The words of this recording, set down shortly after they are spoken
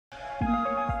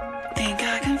Think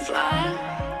I can fly.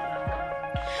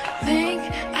 Think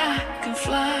I can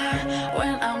fly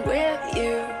when I'm with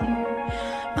you.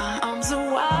 My arms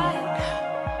are wide,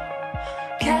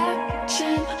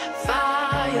 catching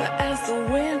fire as the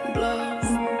wind blows.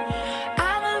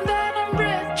 I know that I'm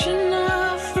rich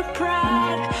enough for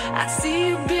pride. I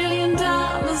see $1 billion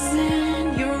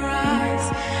in your eyes,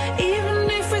 even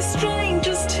if we're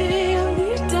strangers till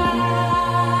we die.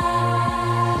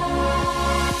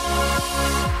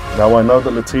 Now I know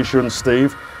that Latisha and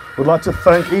Steve would like to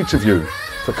thank each of you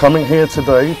for coming here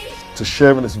today to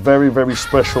share in this very, very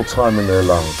special time in their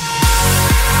lives.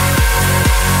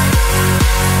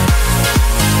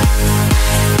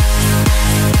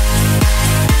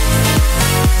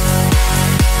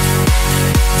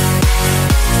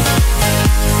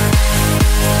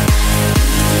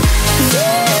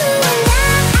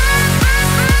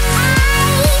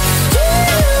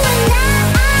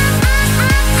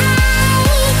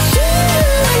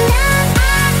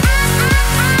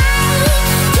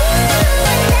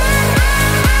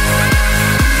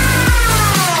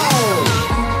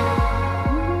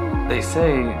 They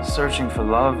say searching for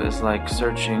love is like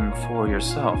searching for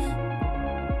yourself.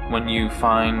 When you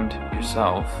find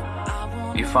yourself,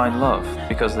 you find love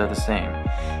because they're the same.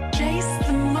 Chase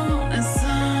the moon and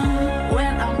sun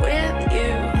when I'm with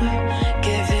you.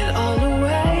 Give it all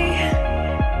away.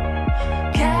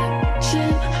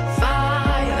 Catching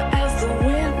fire as the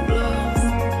wind blows.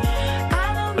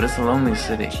 But it's a lonely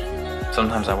city.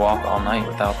 Sometimes I walk all night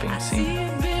without being seen.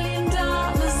 $1 billion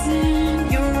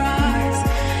in your eyes,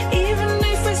 even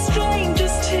if we're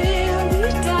strangers till we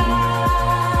die.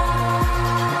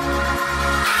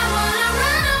 I wanna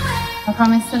run away. I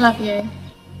promise to love you.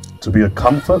 To be a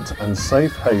comfort and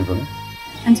safe haven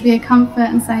And to be a comfort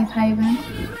and safe haven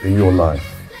in your life.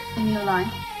 in your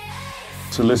life.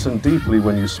 To listen deeply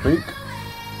when you speak.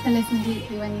 To listen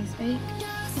deeply when you speak.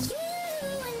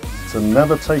 To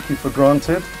never take you for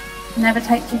granted. Never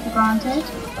take you for granted.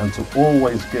 And to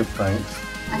always give thanks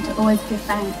And to always give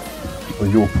thanks for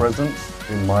your presence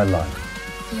in my life.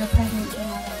 for your presence in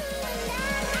my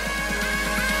life.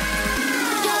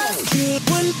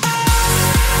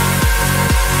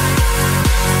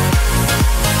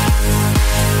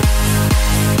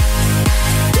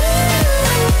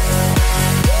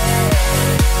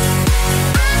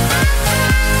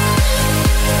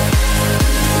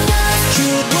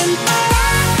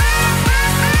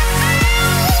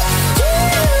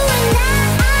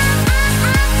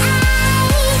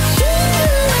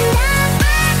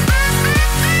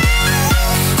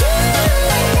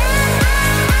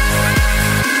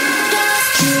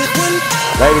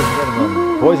 Ladies and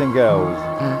gentlemen, boys and girls,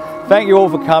 thank you all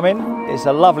for coming. It's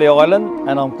a lovely island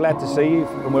and I'm glad to see you,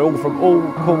 and we're all from all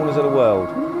corners of the world.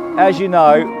 As you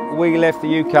know, we left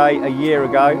the UK a year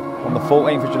ago on the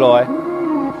 14th of July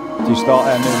to start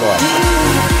our new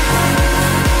life.